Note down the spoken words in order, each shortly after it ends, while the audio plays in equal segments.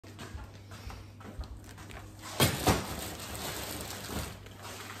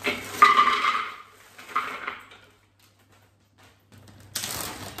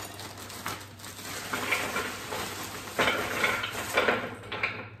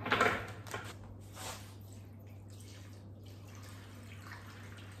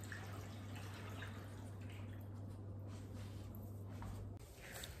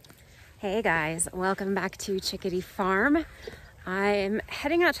Hey guys, welcome back to Chickadee Farm. I'm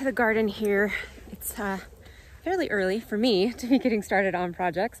heading out to the garden here. It's fairly early for me to be getting started on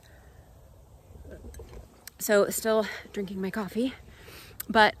projects. So still drinking my coffee,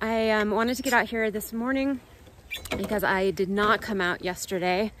 but I wanted to get out here this morning because I did not come out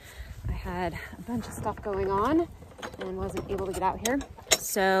yesterday. I had a bunch of stuff going on and wasn't able to get out here.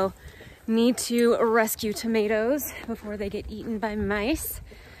 So need to rescue tomatoes before they get eaten by mice.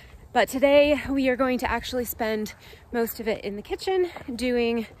 But today we are going to actually spend most of it in the kitchen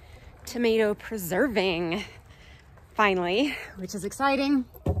doing tomato preserving, finally, which is exciting.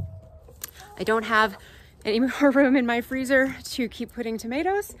 I don't have any more room in my freezer to keep putting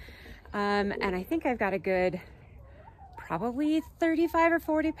tomatoes. And I think I've got a good, probably 35 or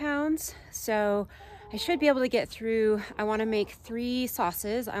 40 pounds. So I should be able to get through. I wanna make 3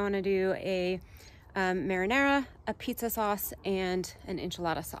 sauces. I wanna do a marinara, a pizza sauce, and an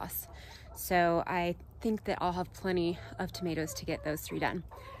enchilada sauce. So I think that I'll have plenty of tomatoes to get those 3 done.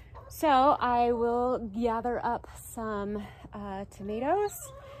 So I will gather up some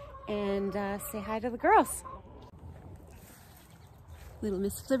tomatoes and say hi to the girls. Little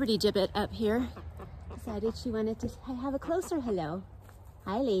Miss Flibberty Gibbet up here decided she wanted to have a closer hello.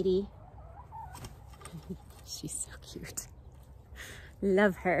 Hi, lady. She's so cute.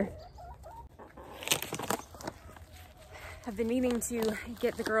 Love her. I've been meaning to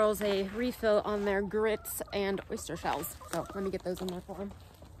get the girls a refill on their grits and oyster shells. So let me get those in there for them.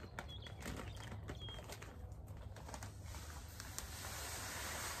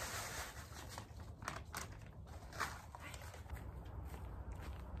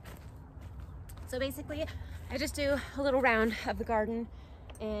 So basically, I just do a little round of the garden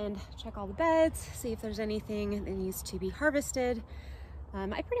and check all the beds, see if there's anything that needs to be harvested.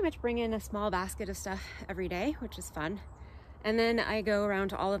 I pretty much bring in a small basket of stuff every day, which is fun. And then I go around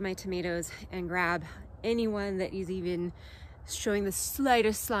to all of my tomatoes and grab anyone that is even showing the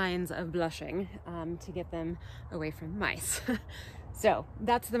slightest signs of blushing to get them away from mice. So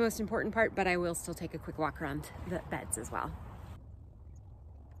that's the most important part, but I will still take a quick walk around the beds as well.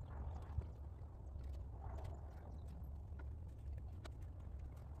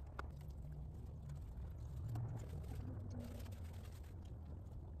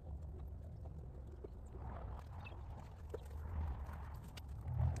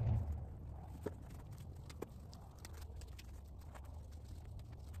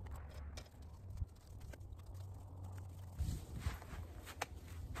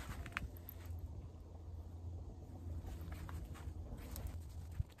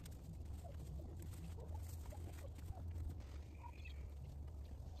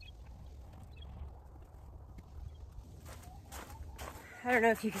 I don't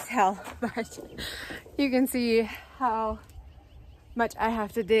know if you can tell, but you can see how much I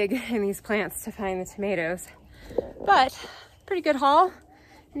have to dig in these plants to find the tomatoes. But pretty good haul,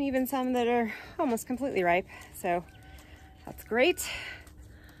 and even some that are almost completely ripe, so that's great.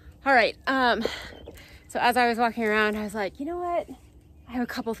 All right, so as I was walking around, I was like, you know what? I have a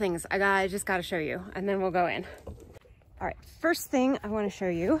couple things I just gotta show you, and then we'll go in. All right, first thing I wanna show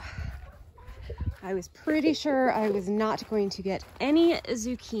you, I was pretty sure I was not going to get any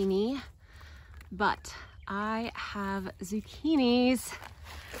zucchini, but I have zucchinis.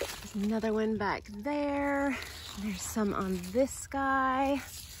 There's another one back there. There's some on this guy.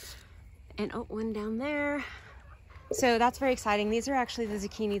 And oh, one down there. So that's very exciting. These are actually the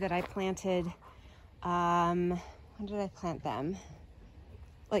zucchini that I planted. When did I plant them?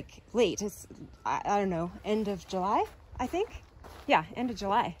 Like late, it's, I don't know, end of July, I think? Yeah, end of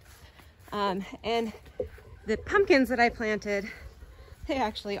July. And the pumpkins that I planted, they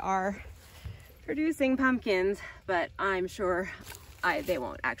actually are producing pumpkins, but I'm sure they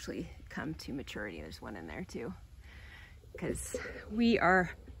won't actually come to maturity. There's one in there too, because we are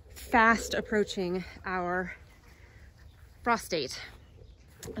fast approaching our frost date.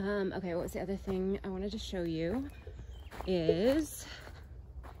 Okay, what was the other thing I wanted to show you is,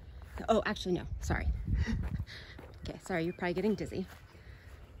 oh, actually no, sorry. Okay, sorry, you're probably getting dizzy.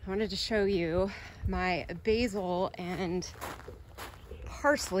 I wanted to show you my basil and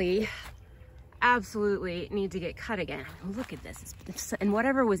parsley absolutely need to get cut again. Look at this. And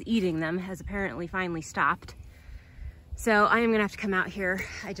whatever was eating them has apparently finally stopped. So I am gonna have to come out here.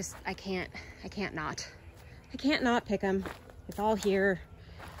 I can't not pick them. It's all here.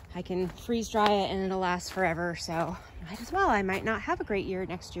 I can freeze dry it and it'll last forever. So might as well. I might not have a great year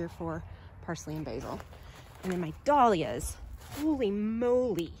next year for parsley and basil. And then my dahlias. Holy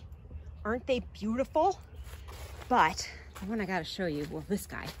moly, aren't they beautiful? But the one I gotta show you, well, this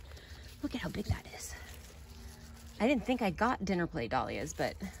guy, look at how big that is. I didn't think I got dinner plate dahlias,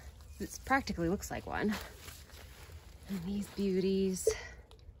 but This practically looks like one. And these beauties,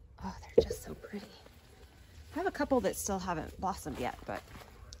 oh, they're just so pretty. I have a couple that still haven't blossomed yet, but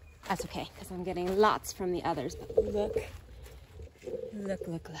that's okay, because I'm getting lots from the others. But look, look,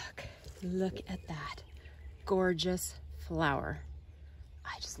 look, look. Look at that gorgeous flower.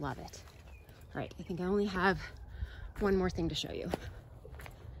 I just love it. All right, I think I only have one more thing to show you.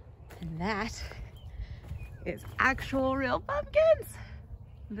 And that is actual real pumpkins.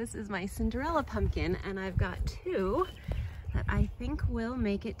 This is my Cinderella pumpkin, and I've got two that I think will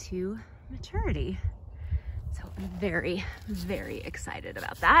make it to maturity. So I'm very, very excited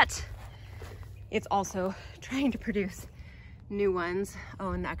about that. It's also trying to produce new ones.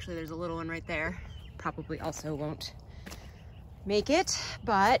 Oh, and actually there's a little one right there. Probably also won't make it,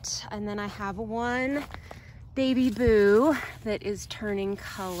 but, and then I have one baby boo that is turning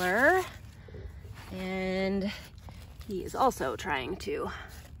color, and he is also trying to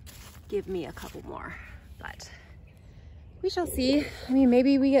give me a couple more, but we shall see. I mean,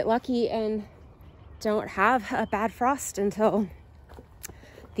 maybe we get lucky and don't have a bad frost until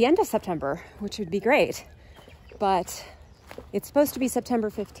the end of September, which would be great, but it's supposed to be September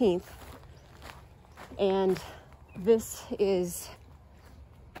 15th, and this is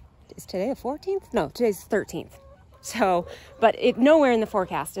today the 14th? No, today's the 13th. So, but nowhere in the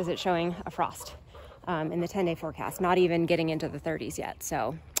forecast is it showing a frost in the 10-day forecast, not even getting into the 30s yet.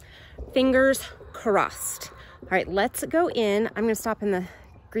 So fingers crossed. All right, let's go in. I'm gonna stop in the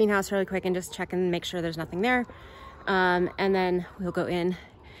greenhouse really quick and just check and make sure there's nothing there. And then we'll go in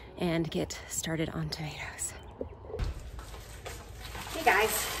and get started on tomatoes. Hey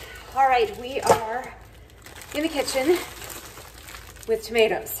guys. All right, we are in the kitchen with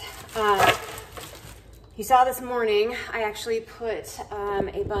tomatoes. You saw this morning, I actually put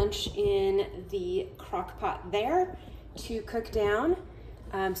a bunch in the crock pot there to cook down,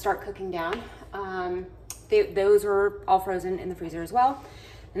 start cooking down. Those were all frozen in the freezer as well.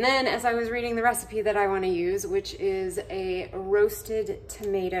 And then as I was reading the recipe that I want to use, which is a roasted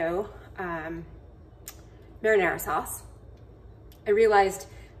tomato marinara sauce, I realized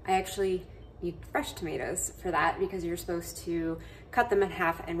I actually need fresh tomatoes for that, because you're supposed to cut them in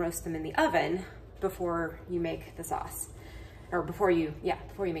half and roast them in the oven before you make the sauce, or before you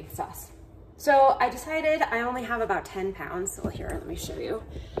make the sauce. So I decided I only have about 10 pounds. So here, let me show you.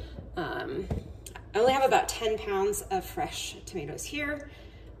 I only have about 10 pounds of fresh tomatoes here.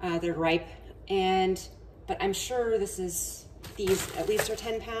 They're ripe, but I'm sure these at least are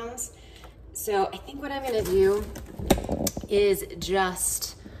 10 pounds. So I think what I'm gonna do is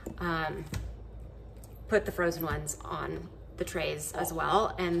just put the frozen ones on the trays as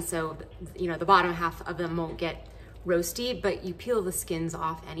well. And so, you know, the bottom half of them won't get roasty, but you peel the skins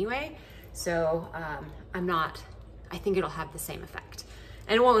off anyway. So I think it'll have the same effect.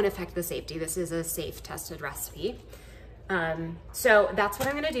 And it won't affect the safety. This is a safe, tested recipe. So that's what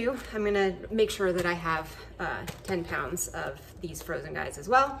I'm gonna do. I'm gonna make sure that I have 10 pounds of these frozen guys as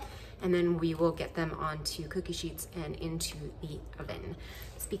well. And then we will get them onto cookie sheets and into the oven.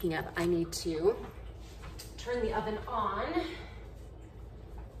 Speaking of, I need to turn the oven on.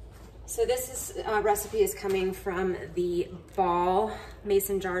 So this recipe is coming from the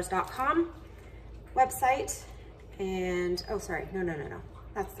ballmasonjars.com website. And, oh, sorry, no,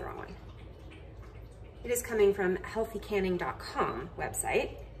 that's the wrong one. It is coming from healthycanning.com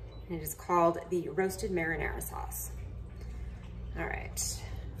website, and it is called the roasted marinara sauce. All right,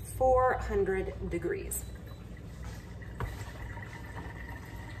 400 degrees.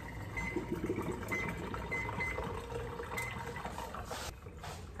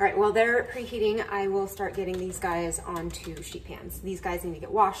 All right, while they're preheating, I will start getting these guys onto sheet pans. These guys need to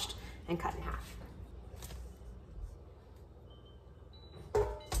get washed and cut in half.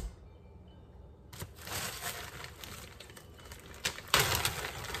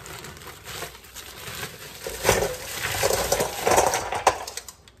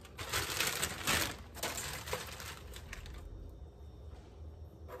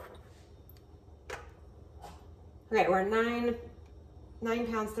 Okay, we're 9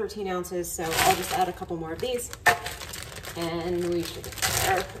 pounds, 13 ounces, so I'll just add a couple more of these, and we should get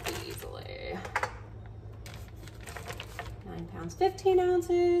there pretty easily. 9 pounds, 15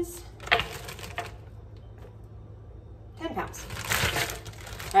 ounces, 10 pounds.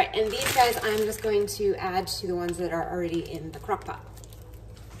 All right, and these guys I'm just going to add to the ones that are already in the crock pot.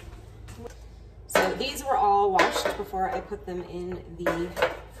 So these were all washed before I put them in the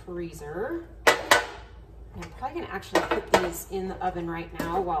freezer. I'm probably gonna actually put these in the oven right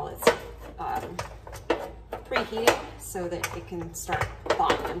now while it's preheating, so that it can start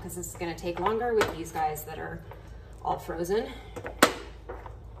thawing them, because this is gonna take longer with these guys that are all frozen.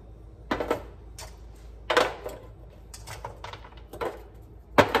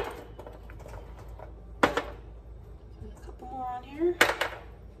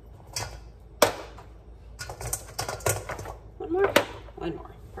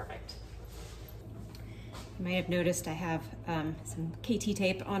 might have noticed I have some KT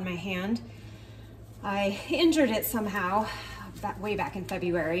tape on my hand. I injured it somehow way back in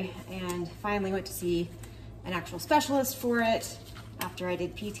February and finally went to see an actual specialist for it after I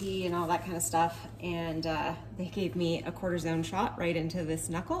did PT and all that kind of stuff. And they gave me a cortisone shot right into this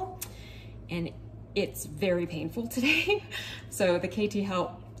knuckle, and it's very painful today. So the KT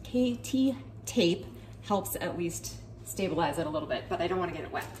tape helps at least stabilize it a little bit, but I don't want to get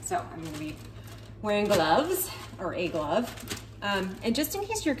it wet. So I'm going to be wearing gloves, or a glove. And just in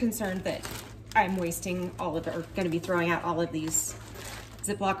case you're concerned that I'm wasting all of it, or going to be throwing out all of these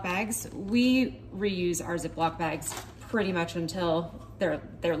Ziploc bags, we reuse our Ziploc bags pretty much until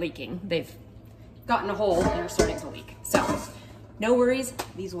they're leaking. They've gotten a hole and they're starting to leak. So no worries,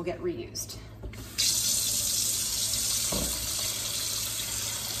 these will get reused.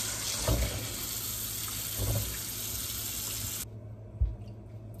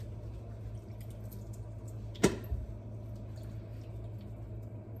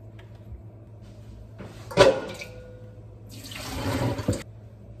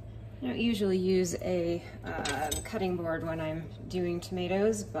 I don't usually use a cutting board when I'm doing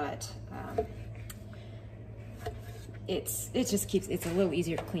tomatoes, but it's a little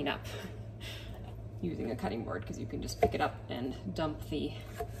easier to clean up using a cutting board, because you can just pick it up and dump the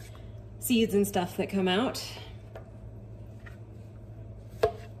seeds and stuff that come out.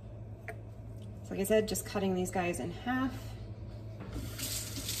 So like I said, just cutting these guys in half.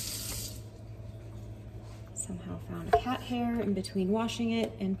 Somehow found a cat hair in between washing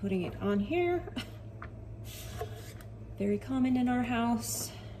it and putting it on here. Very common in our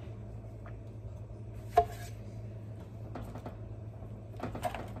house.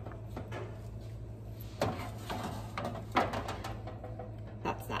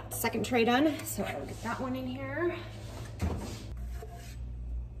 That's that second tray done, so I will get that one in here.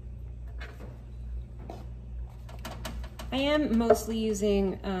 I am mostly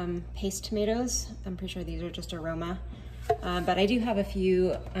using paste tomatoes. I'm pretty sure these are just aroma, but I do have a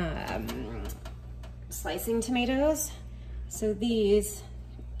few slicing tomatoes. So these,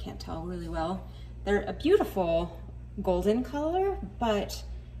 can't tell really well, they're a beautiful golden color, but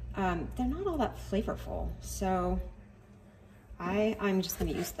they're not all that flavorful. So I'm just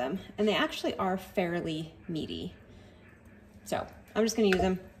gonna use them. And they actually are fairly meaty. So I'm just gonna use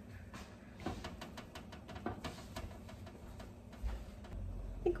them.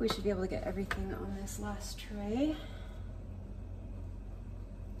 I think we should be able to get everything on this last tray.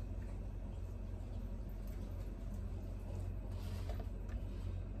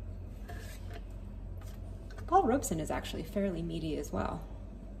 Paul Robeson is actually fairly meaty as well.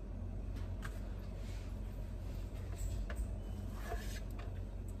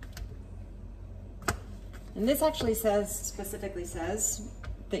 And this actually specifically says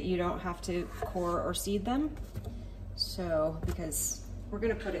that you don't have to core or seed them. So, because we're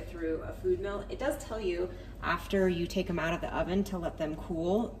gonna put it through a food mill. It does tell you after you take them out of the oven to let them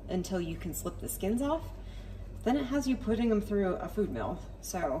cool until you can slip the skins off. Then it has you putting them through a food mill.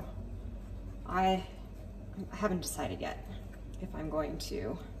 So I haven't decided yet if I'm going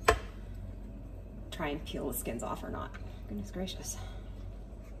to try and peel the skins off or not. Goodness gracious.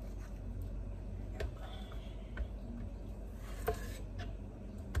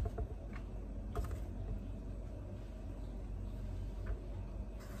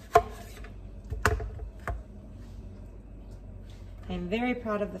 I'm very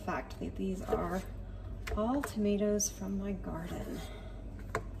proud of the fact that these are all tomatoes from my garden.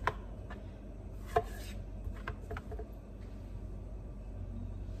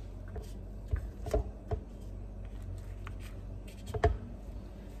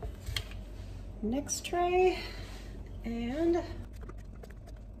 Next tray, and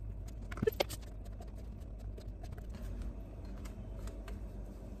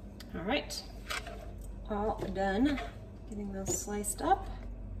all right, all done. Getting those sliced up.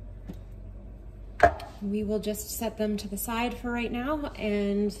 We will just set them to the side for right now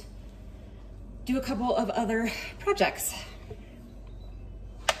and do a couple of other projects.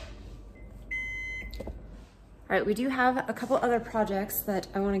 All right, we do have a couple other projects that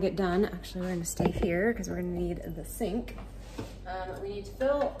I want to get done. Actually, we're going to stay here because we're going to need the sink. We need to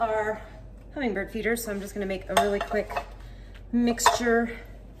fill our hummingbird feeders, so I'm just going to make a really quick mixture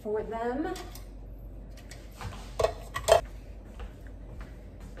for them.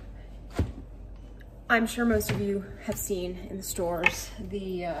 I'm sure most of you have seen in the stores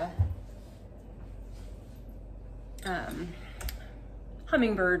the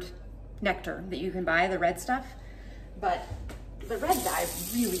hummingbird nectar that you can buy, the red stuff, but the red dye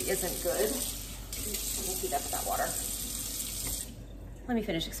really isn't good. We'll heat up that water. Let me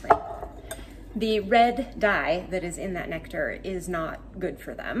finish explaining. the red dye that is in that nectar is not good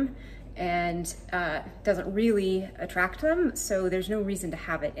for them and doesn't really attract them, so there's no reason to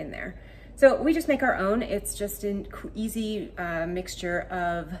have it in there. So we just make our own. It's just an easy mixture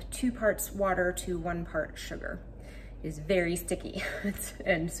of 2 parts water to 1 part sugar. It is very sticky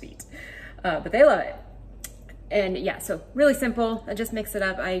and sweet, but they love it. And yeah, so really simple. I just mix it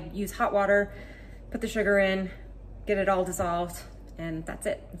up. I use hot water, put the sugar in, get it all dissolved, and that's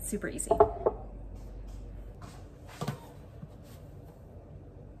it. It's super easy.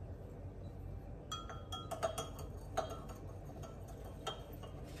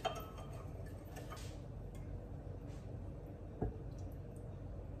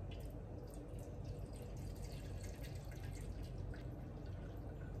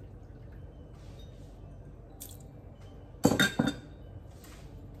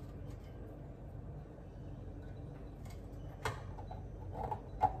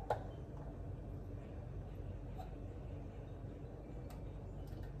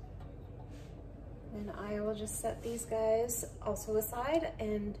 And I will just set these guys also aside,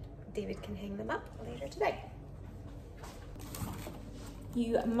 and David can hang them up later today.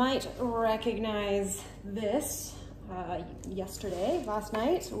 You might recognize this. Last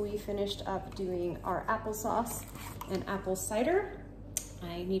night, we finished up doing our applesauce and apple cider.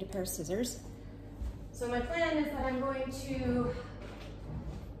 I need a pair of scissors. So my plan is that I'm going to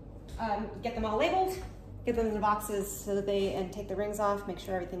get them all labeled, get them in the boxes so that and take the rings off, make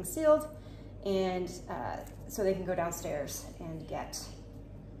sure everything's sealed, and so they can go downstairs and get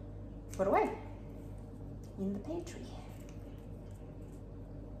put away in the pantry.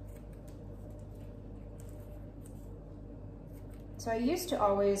 So I used to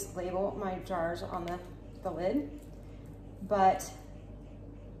always label my jars on the lid, but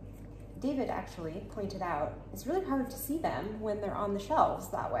David actually pointed out it's really hard to see them when they're on the shelves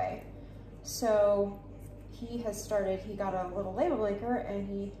that way. So he got a little label maker and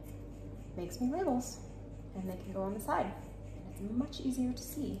he makes me labels, and they can go on the side. And it's much easier to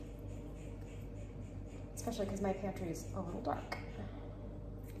see, especially because my pantry is a little dark.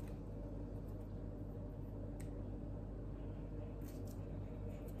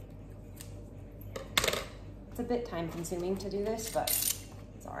 It's a bit time consuming to do this, but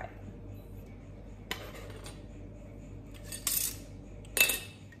it's all right.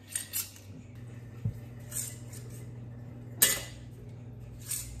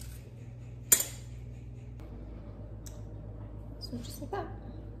 So just like that.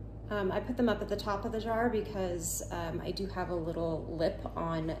 I put them up at the top of the jar because I do have a little lip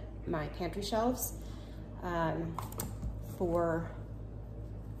on my pantry shelves for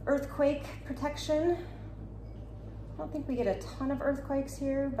earthquake protection. I don't think we get a ton of earthquakes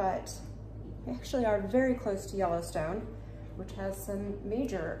here, but we actually are very close to Yellowstone, which has some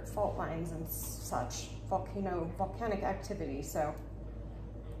major fault lines and such, volcanic activity. So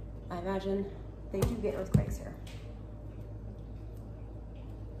I imagine they do get earthquakes here.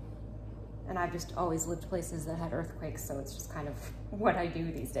 And I've just always lived places that had earthquakes, so it's just kind of what I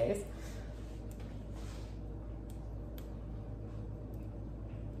do these days.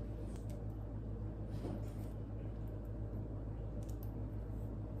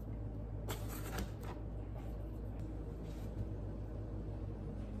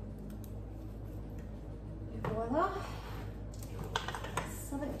 Voila,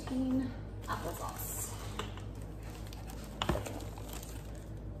 17 applesauce.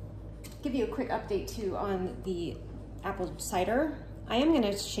 Give you a quick update too on the apple cider. I am going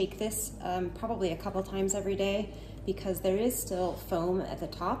to shake this probably a couple times every day because there is still foam at the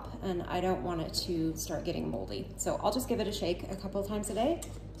top and I don't want it to start getting moldy. So I'll just give it a shake a couple times a day,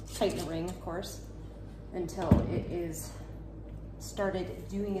 tighten the ring of course, until it is started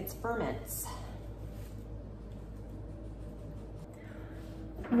doing its ferments.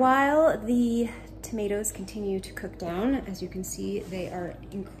 While the tomatoes continue to cook down, as you can see, they are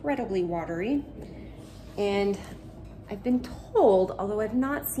incredibly watery. And I've been told, although I've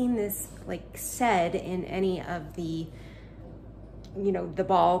not seen this like said in any of the, the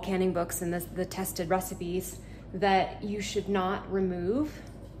Ball canning books and the tested recipes, that you should not remove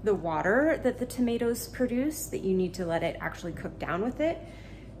the water that the tomatoes produce, that you need to let it actually cook down with it,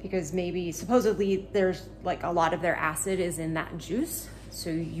 because supposedly there's like a lot of their acid is in that juice. So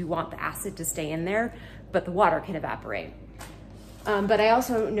you want the acid to stay in there, but the water can evaporate. But I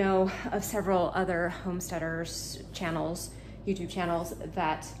also know of several other homesteaders channels, YouTube channels,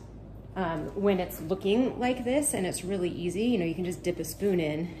 that when it's looking like this and it's really easy, you can just dip a spoon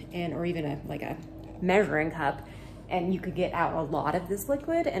in, or even a measuring cup, and you could get out a lot of this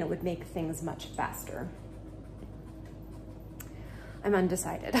liquid and it would make things much faster. I'm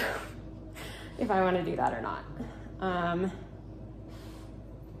undecided. if I want to do that or not.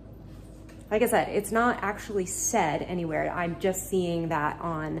 Like I said, it's not actually said anywhere. I'm just seeing that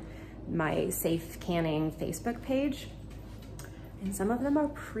on my Safe Canning Facebook page. And some of them are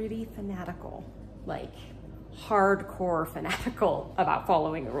pretty fanatical, like hardcore fanatical about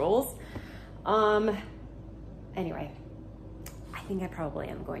following the rules. Anyway, I think I probably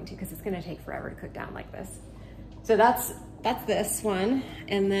am going to, because it's gonna take forever to cook down like this. So that's this one.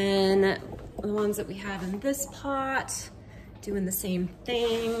 And then the ones that we have in this pot, doing the same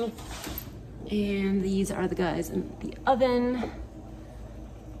thing. And these are the guys in the oven.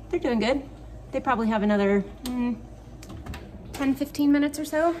 They're doing good. They probably have another 10, 15 minutes or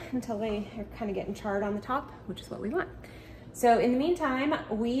so until they are kind of getting charred on the top, which is what we want. So in the meantime,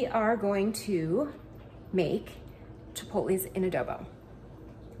 we are going to make chipotles in adobo.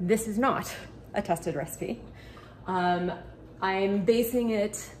 This is not a tested recipe. I'm basing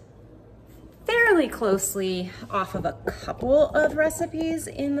it fairly closely off of a couple of recipes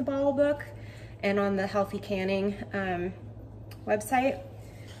in the bottle book and on the Healthy Canning website,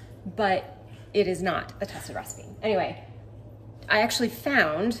 but it is not a tested recipe. Anyway, I actually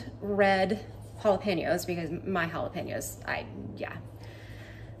found red jalapenos because my jalapenos,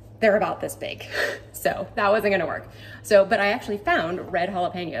 they're about this big. So that wasn't gonna work. But I actually found red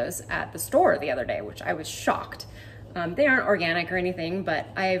jalapenos at the store the other day, which I was shocked. They aren't organic or anything, but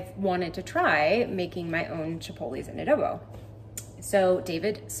I've wanted to try making my own chipotles in adobo. So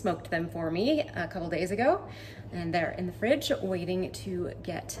David smoked them for me a couple days ago, and they're in the fridge waiting to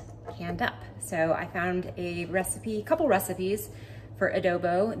get canned up. So I found a couple recipes for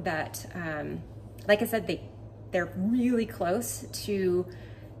adobo that, like I said, they're really close to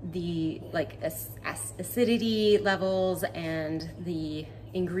the acidity levels and the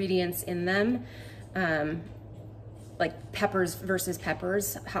ingredients in them. Like peppers versus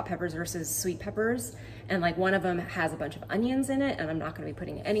peppers, hot peppers versus sweet peppers. And like one of them has a bunch of onions in it, and I'm not gonna be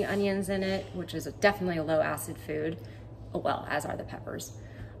putting any onions in it, which is definitely a low acid food, well, as are the peppers.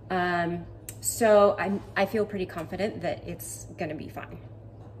 So I feel pretty confident that it's gonna be fine.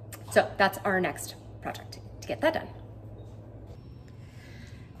 So that's our next project, to get that done.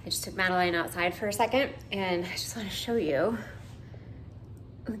 I just took Madeline outside for a second, and I just wanna show you,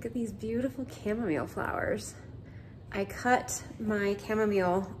 look at these beautiful chamomile flowers. I cut my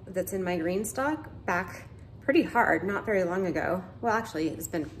chamomile that's in my green stock back pretty hard, not very long ago. Well, actually, it's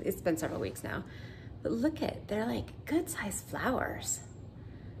been several weeks now. But look they're like good sized flowers.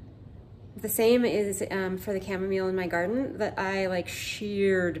 The same is for the chamomile in my garden that I like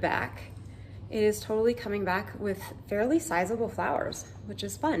sheared back. It is totally coming back with fairly sizable flowers, which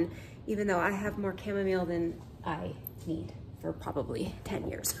is fun, even though I have more chamomile than I need for probably 10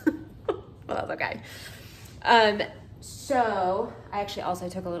 years. Well, that's okay. So I actually also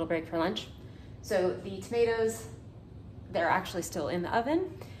took a little break for lunch. So the tomatoes, they're actually still in the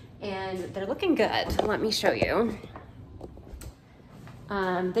oven and they're looking good. Let me show you.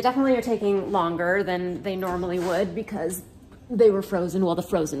 They definitely are taking longer than they normally would because they were frozen, well, the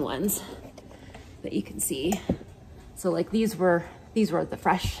frozen ones that you can see. So like these were the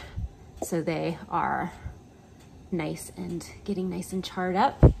fresh, so they are nice and getting nice and charred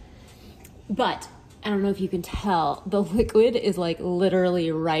up. But I don't know if you can tell, the liquid is like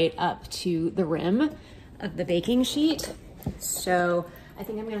literally right up to the rim of the baking sheet. So I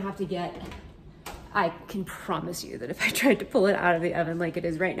think I'm gonna have to I can promise you that if I tried to pull it out of the oven like it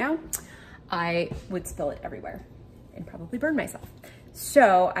is right now, I would spill it everywhere and probably burn myself.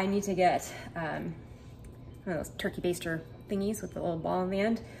 So I need to get one of those turkey baster thingies with the little ball in the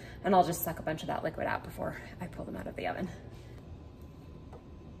end, and I'll just suck a bunch of that liquid out before I pull them out of the oven.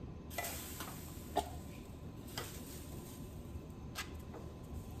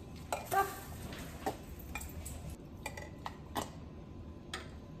 Look at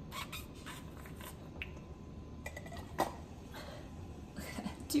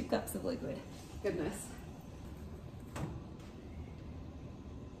that, 2 cups of liquid, goodness.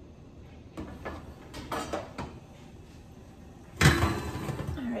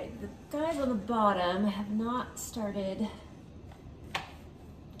 The guys on the bottom have not started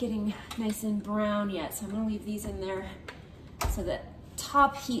getting nice and brown yet, so I'm gonna leave these in there so that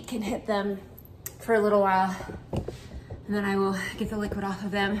top heat can hit them for a little while, and then I will get the liquid off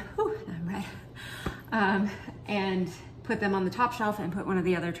of them. Whew, I'm right. And put them on the top shelf and put one of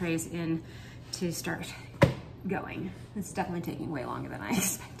the other trays in to start going. This is definitely taking way longer than I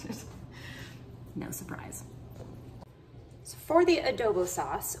expected. No surprise. So for the adobo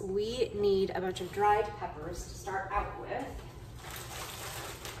sauce, we need a bunch of dried peppers to start out with.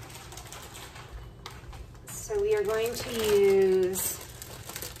 So we are going to use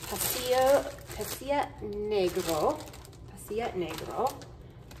pasilla pasilla negro,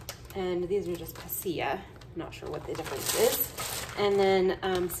 and these are just pasilla. Not sure what the difference is. And then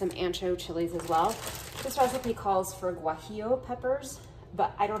some ancho chilies as well. This recipe calls for guajillo peppers,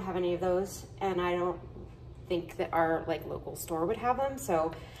 but I don't have any of those, and I don't think that our like local store would have them.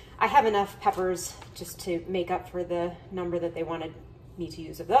 So I have enough peppers just to make up for the number that they wanted me to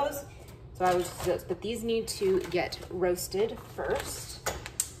use of those. So I would just do those, but these need to get roasted first.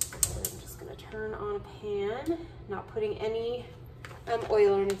 So I'm just gonna turn on a pan, not putting any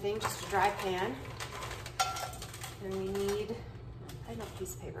oil or anything, just a dry pan. And we need, I don't have a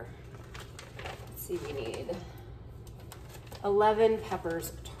piece of paper. Let's see, we need 11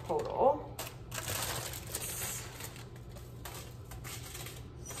 peppers total.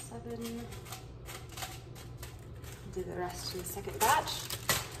 7. Do the rest in the second batch.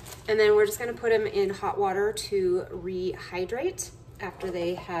 And then we're just gonna put them in hot water to rehydrate after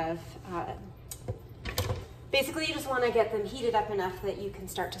they have, basically you just wanna get them heated up enough that you can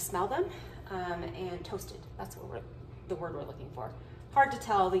start to smell them, and toasted. That's what the word we're looking for. Hard to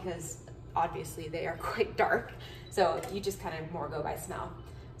tell because obviously they are quite dark, so you just kind of more go by smell.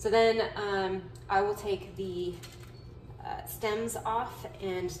 So then I will take the stems off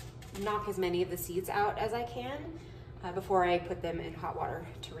and knock as many of the seeds out as I can before I put them in hot water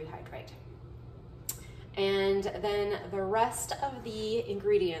to rehydrate. And then the rest of the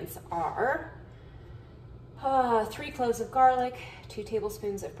ingredients are 3 cloves of garlic, 2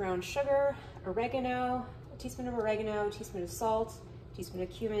 tablespoons of brown sugar, oregano, a teaspoon of oregano, a teaspoon of salt, a teaspoon of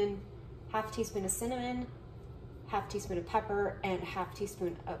cumin, half teaspoon of cinnamon, half teaspoon of pepper, and half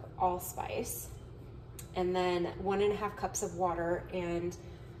teaspoon of allspice. And then 1.5 cups of water, and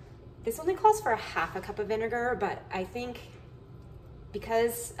this only calls for 1/2 cup of vinegar, but I think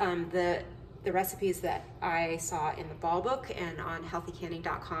because the recipes that I saw in the ball book and on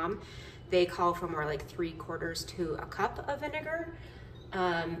healthycanning.com, they call for more like 3/4 to a cup of vinegar.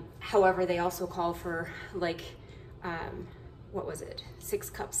 However, they also call for like, what was it? 6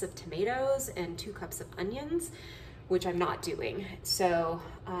 cups of tomatoes and 2 cups of onions, which I'm not doing. So,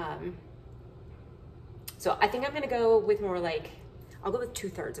 so I think I'm gonna go with more like, I'll go with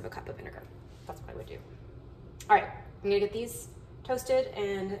 2/3 of a cup of vinegar. That's what I would do. All right, I'm gonna get these toasted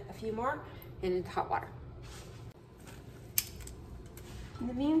and a few more in hot water. In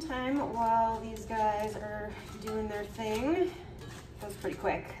the meantime, while these guys are doing their thing, that was pretty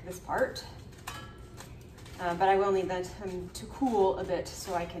quick, this part. But I will need them to cool a bit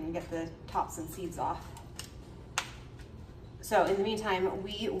so I can get the tops and seeds off. So in the meantime,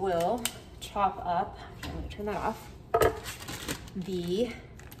 we will chop up, I'm gonna turn that off, the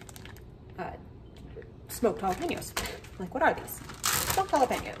smoked jalapenos. Like, what are these? Smoked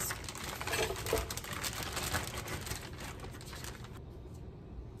jalapenos.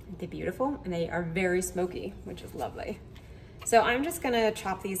 Aren't they beautiful? And they are very smoky, which is lovely. So I'm just gonna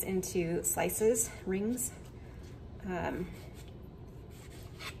chop these into slices, rings. I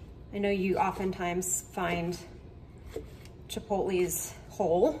know you oftentimes find chipotles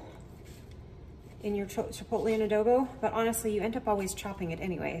whole in your chipotle and adobo, but honestly, you end up always chopping it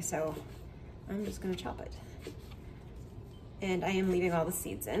anyway, so I'm just gonna chop it. And I am leaving all the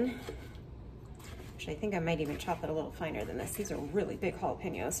seeds in. Actually, I think I might even chop it a little finer than this. These are really big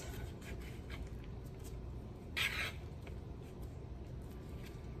jalapenos.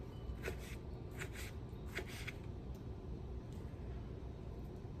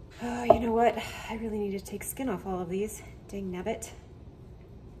 Oh, you know what? I really need to take skin off all of these. Dang nabbit.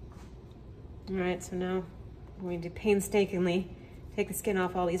 All right, so now I'm going to painstakingly take the skin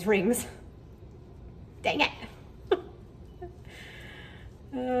off all these rings. Dang it.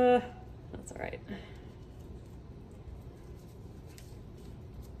 That's all right.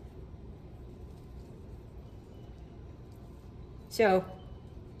 So,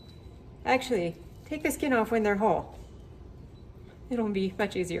 actually, take the skin off when they're whole. It'll be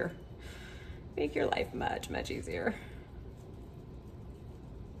much easier. Make your life much, much easier.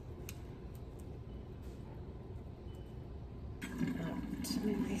 Let's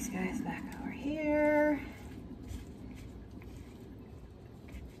move these guys back over here.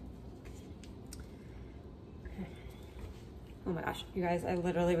 Oh my gosh, you guys, I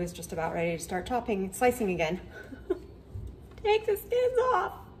literally was just about ready to start chopping, slicing again. Take the skins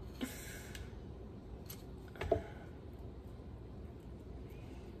off.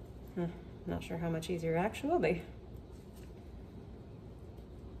 Not sure how much easier it actually will be.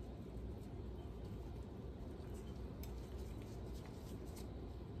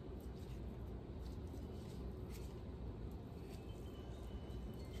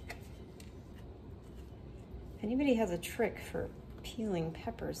 If anybody has a trick for peeling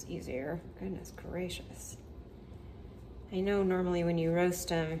peppers easier. Goodness gracious. I know normally when you roast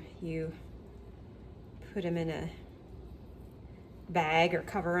them, you put them in a bag or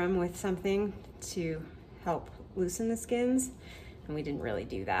cover them with something to help loosen the skins. And we didn't really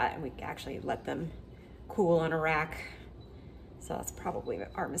do that. And we actually let them cool on a rack. So that's probably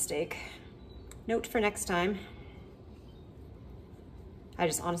our mistake. Note for next time.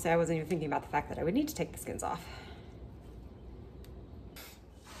 Honestly, I wasn't even thinking about the fact that I would need to take the skins off.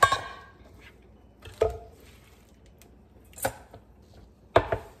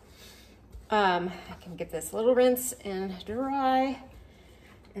 I can give this a little rinse and dry,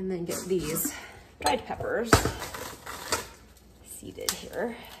 and then get these dried peppers seeded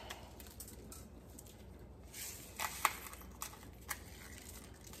here.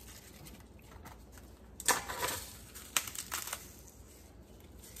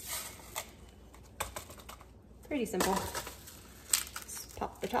 Pretty simple. Just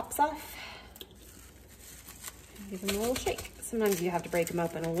pop the tops off and give them a little shake. Sometimes you have to break them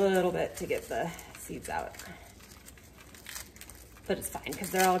open a little bit to get the seeds out. But it's fine because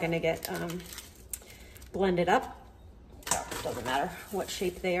they're all gonna get blended up. So it doesn't matter what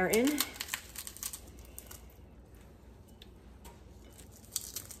shape they are in.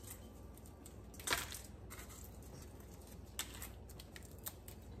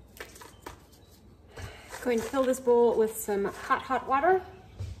 Going to fill this bowl with some hot water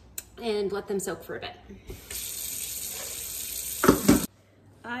and let them soak for a bit.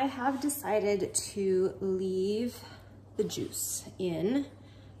 I have decided to leave the juice in.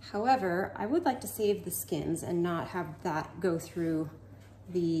 However, I would like to save the skins and not have that go through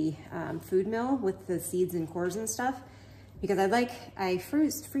the food mill with the seeds and cores and stuff, because I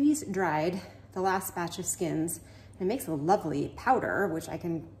freeze dried the last batch of skins, and it makes a lovely powder, which I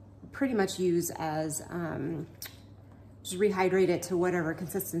can pretty much use as, just rehydrate it to whatever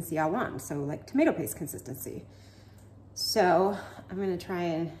consistency I want. So like tomato paste consistency. So I'm gonna try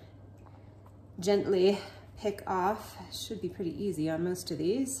and gently pick off, should be pretty easy on most of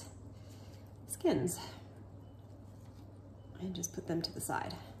these skins, and just put them to the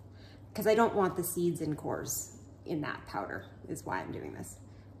side. Because I don't want the seeds and cores in that powder, is why I'm doing this.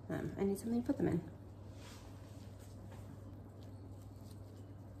 I need something to put them in.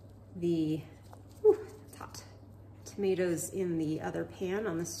 The it's hot tomatoes in the other pan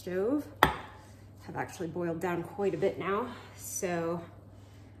on the stove have actually boiled down quite a bit now. So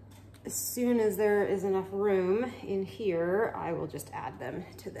as soon as there is enough room in here, I will just add them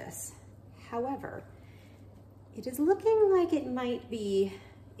to this. However, it is looking like it might be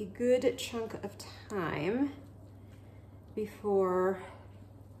a good chunk of time before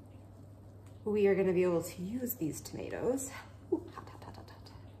we are going to be able to use these tomatoes. Ooh, hot, hot, hot, hot,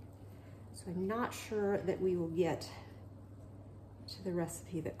 hot. So I'm not sure that we will get to the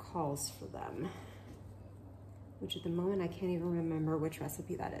recipe that calls for them, which at the moment I can't even remember which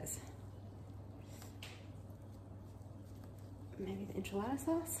recipe that is. Maybe the enchilada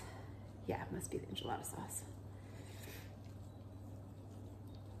sauce? Yeah, it must be the enchilada sauce.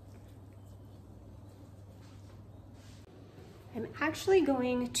 I'm actually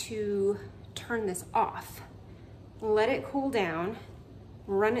going to turn this off, let it cool down,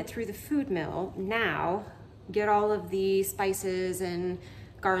 run it through the food mill now, get all of the spices and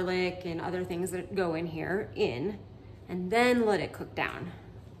garlic and other things that go in here in, and then let it cook down.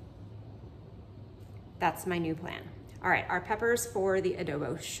 That's my new plan. All right, our peppers for the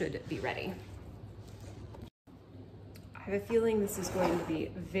adobo should be ready. I have a feeling this is going to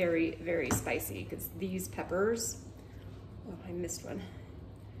be very, very spicy because these peppers, oh, I missed one,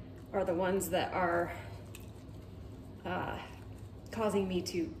 are the ones that are causing me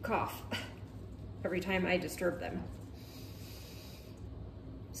to cough every time I disturb them.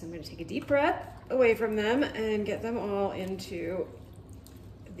 So I'm going to take a deep breath away from them and get them all into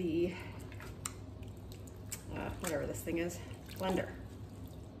the, whatever this thing is, blender.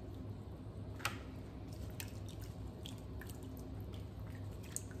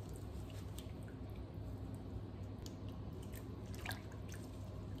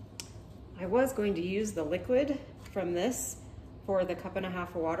 I was going to use the liquid from this for the 1.5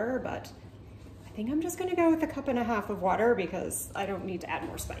 cups of water, but I think I'm just gonna go with 1.5 cups of water because I don't need to add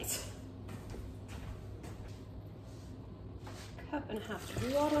more spice. 1.5 cups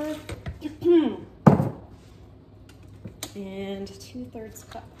of water. And 2/3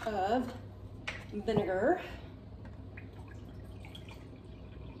 cup of vinegar.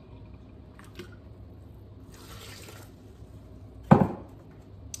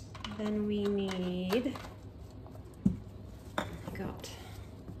 Then we need, I got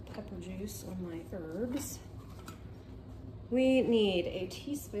pepper juice on my herbs. We need a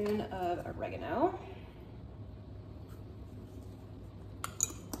teaspoon of oregano,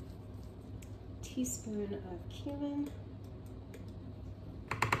 teaspoon of cumin,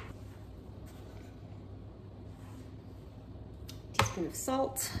 teaspoon of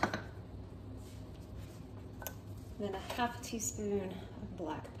salt, then a half a teaspoon of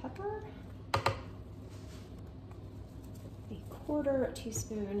black pepper, a quarter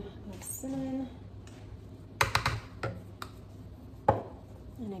teaspoon of cinnamon,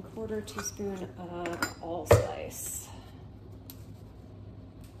 and a quarter teaspoon of allspice.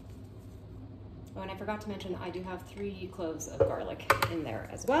 Oh, and I forgot to mention I do have 3 cloves of garlic in there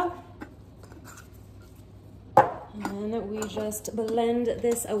as well. And then we just blend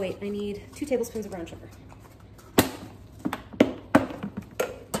this. Oh wait, I need 2 tablespoons of brown sugar.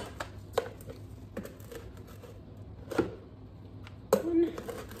 1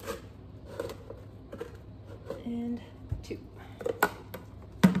 and 2.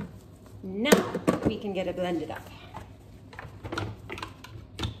 Now we can get it blended up.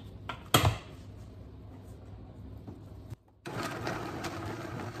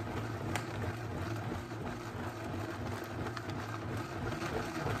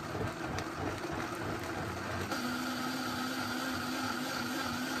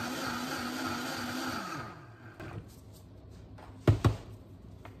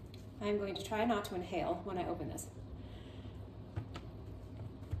 I'm going to try not to inhale when I open this.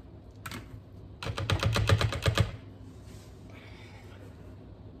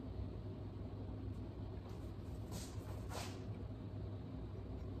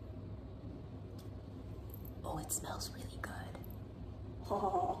 Oh, it smells really good.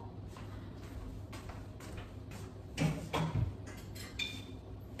 Oh.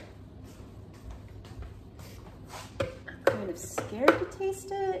 I'm kind of scared to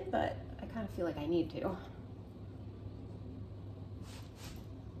taste it, but I kind of feel like I need to.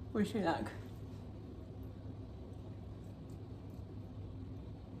 What do you think?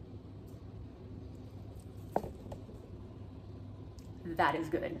 That is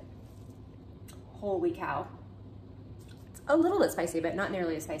good. Holy cow. It's a little bit spicy, but not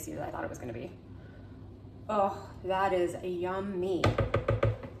nearly as spicy as I thought it was gonna be. Oh, that is yummy.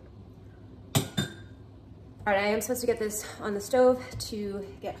 All right, I am supposed to get this on the stove to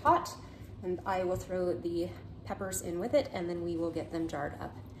get hot, and I will throw the peppers in with it, and then we will get them jarred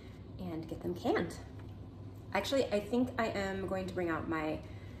up and get them canned. Actually, I think I am going to bring out my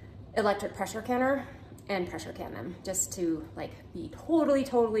electric pressure canner and pressure can them, just to like be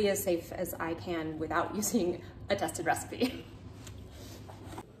totally as safe as I can without using a tested recipe.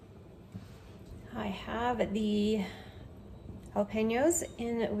 I have the jalapenos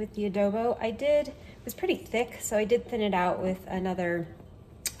in with the adobo. it was pretty thick, so I did thin it out with another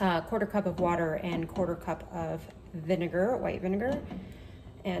quarter cup of water and quarter cup of vinegar, white vinegar.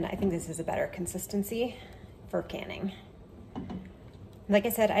 And I think this is a better consistency for canning. Like I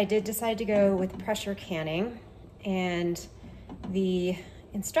said, I did decide to go with pressure canning, and the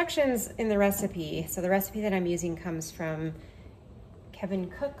instructions in the recipe, so the recipe that I'm using comes from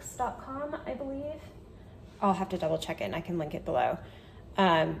kevincooks.com, I believe. I'll have to double check it and I can link it below.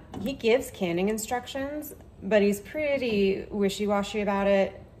 He gives canning instructions, but he's pretty wishy-washy about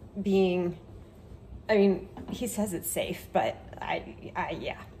it being, I mean, he says it's safe, but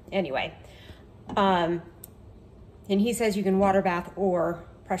yeah, anyway. And he says you can water bath or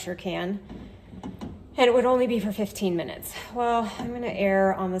pressure can, and it would only be for 15 minutes. Well, I'm gonna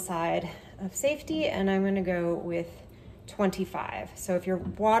err on the side of safety, and I'm gonna go with 25. So if you're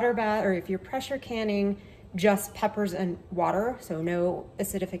water bath, or if you're pressure canning just peppers and water, so no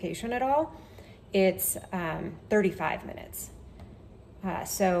acidification at all, it's 35 minutes.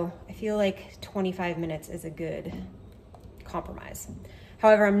 So I feel like 25 minutes is a good compromise.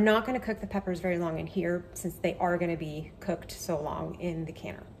 However, I'm not gonna cook the peppers very long in here since they are gonna be cooked so long in the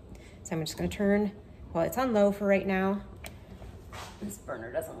canner. So I'm just gonna turn, well, it's on low for right now. This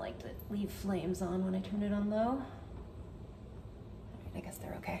burner doesn't like to leave flames on when I turn it on low. I guess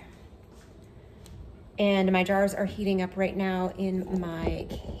they're okay. And my jars are heating up right now in my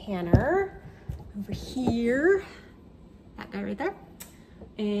canner over here, that guy right there.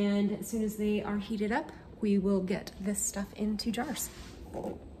 And as soon as they are heated up, we will get this stuff into jars.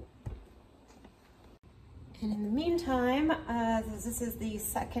 And in the meantime, this is the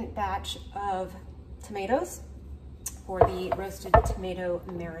second batch of tomatoes for the roasted tomato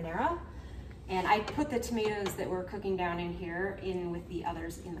marinara. And I put the tomatoes that were cooking down in here in with the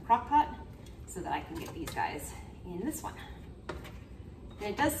others in the crock pot so that I can get these guys in this one. And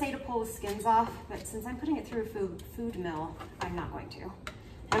it does say to pull the skins off, but since I'm putting it through a food mill, I'm not going to.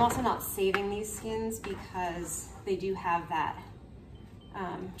 I'm I'm also not saving these skins because they do have that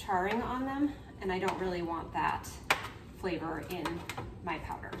charring on them, and I don't really want that flavor in my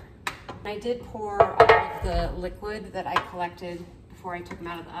powder. I did pour all of the liquid that I collected before I took them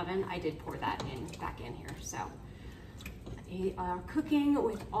out of the oven. I did pour that back in here. So they are cooking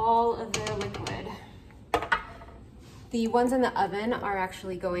with all of their liquid. The ones in the oven are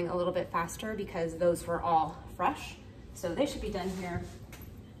actually going a little bit faster because those were all fresh. So they should be done here.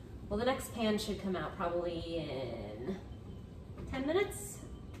 Well, the next pan should come out probably in 10 minutes.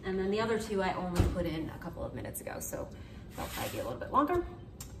 And then the other two I only put in a couple of minutes ago. So they'll probably be a little bit longer.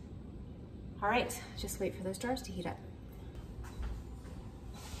 All right, just wait for those jars to heat up.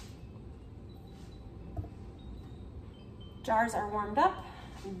 Jars are warmed up.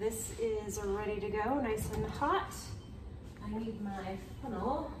 This is ready to go, nice and hot. I need my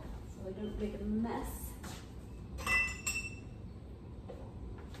funnel so I don't make a mess.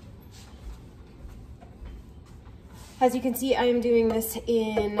 As you can see, I am doing this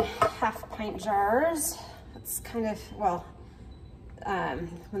in 1/2 pint jars. It's kind of, well,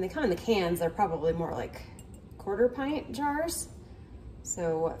 when they come in the cans, they're probably more like 1/4 pint jars.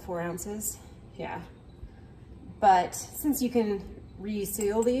 So what, 4 ounces? Yeah. But since you can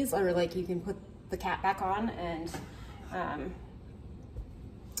reseal these, or like you can put the cap back on and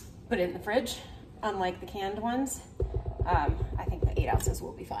put it in the fridge, unlike the canned ones, I think the 8 ounces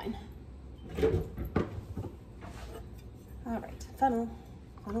will be fine. All right, funnel,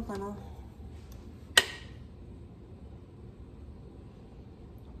 funnel, funnel.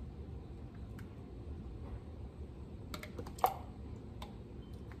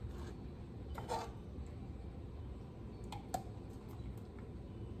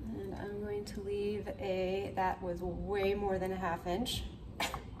 And I'm going to leave that was way more than a 1/2 inch.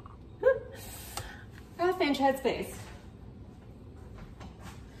 1/2 inch headspace,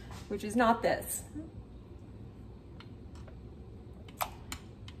 which is not this.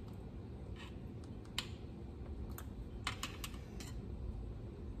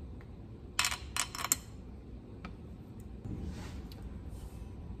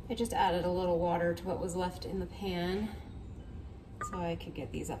 I just added a little water to what was left in the pan so I could get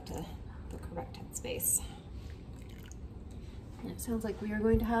these up to the correct headspace. And it sounds like we are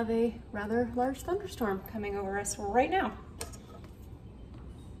going to have a rather large thunderstorm coming over us right now.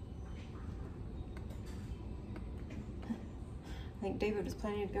 I think David was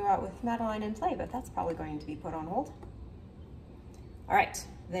planning to go out with Madeline and play, but that's probably going to be put on hold. All right,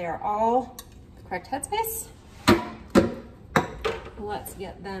 they are all the correct headspace. Let's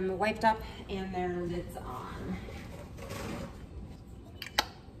get them wiped up and their lids on.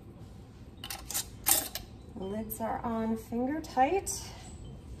 The lids are on finger tight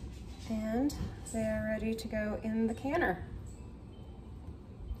and they're ready to go in the canner.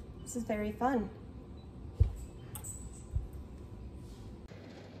 This is very fun.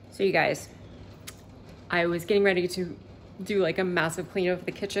 So you guys, I was getting ready to do like a massive cleanup of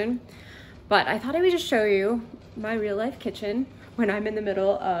the kitchen, but I thought I would just show you my real life kitchen when I'm in the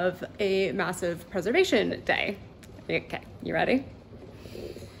middle of a massive preservation day. Okay, you ready?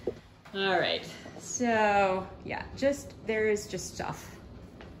 All right, so yeah, there is just stuff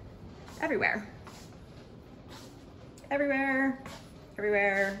everywhere. Everywhere,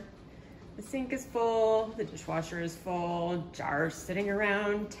 everywhere. The sink is full, the dishwasher is full, jars sitting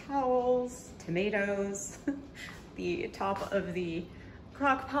around, towels, tomatoes, the top of the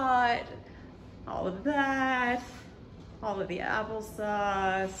crock pot, all of that. All of the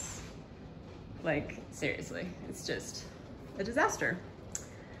applesauce. Like, seriously, it's just a disaster.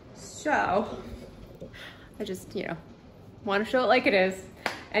 So, I just, want to show it like it is.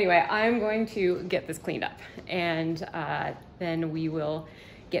 Anyway, I'm going to get this cleaned up and then we will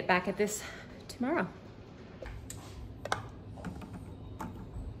get back at this tomorrow.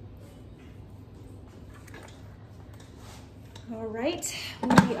 All right,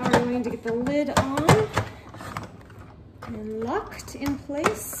 we are going to get the lid on and locked in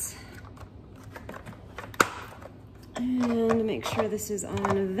place. And make sure this is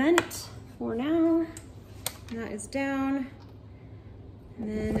on a vent for now. That is down.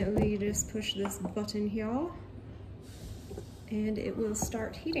 And then we just push this button here and it will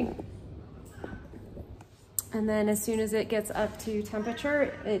start heating. And then as soon as it gets up to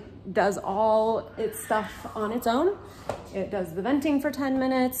temperature, it does all its stuff on its own. It does the venting for 10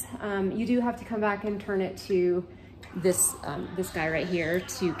 minutes. You do have to come back and turn it to this guy right here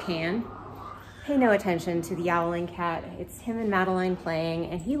to can. Pay no attention to the yowling cat. It's him and Madeline playing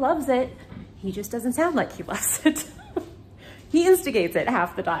and he loves it. He just doesn't sound like he loves it. He instigates it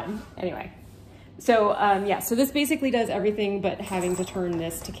half the time. Anyway, So yeah, so this basically does everything but having to turn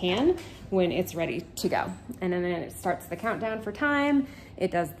this to can when it's ready to go. And then it starts the countdown for time.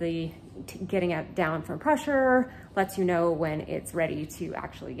 It does the getting it down from pressure, lets you know when it's ready to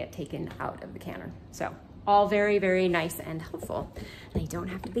actually get taken out of the canner. So all very, very nice and helpful. And I don't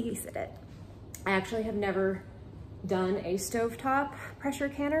have to babysit it. I actually have never done a stovetop pressure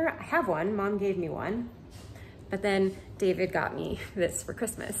canner. I have one, Mom gave me one, but then David got me this for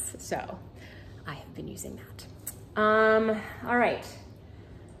Christmas. So I have been using that. All right.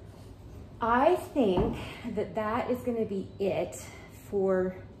 I think that that is gonna be it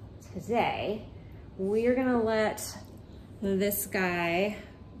for today. We're gonna let this guy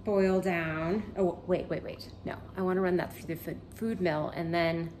boil down. Oh, wait. No, I wanna run that through the food mill and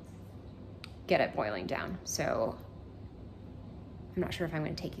then get it boiling down. So I'm not sure if I'm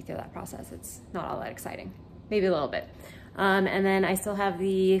gonna take you through that process. It's not all that exciting, maybe a little bit. And then I still have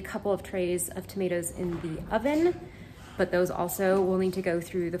the couple of trays of tomatoes in the oven, but those also will need to go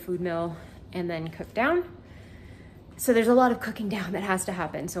through the food mill and then cook down. So there's a lot of cooking down that has to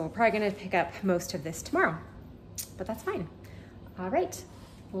happen. So we're probably gonna pick up most of this tomorrow, but that's fine. All right,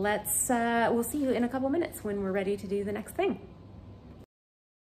 we'll see you in a couple minutes when we're ready to do the next thing.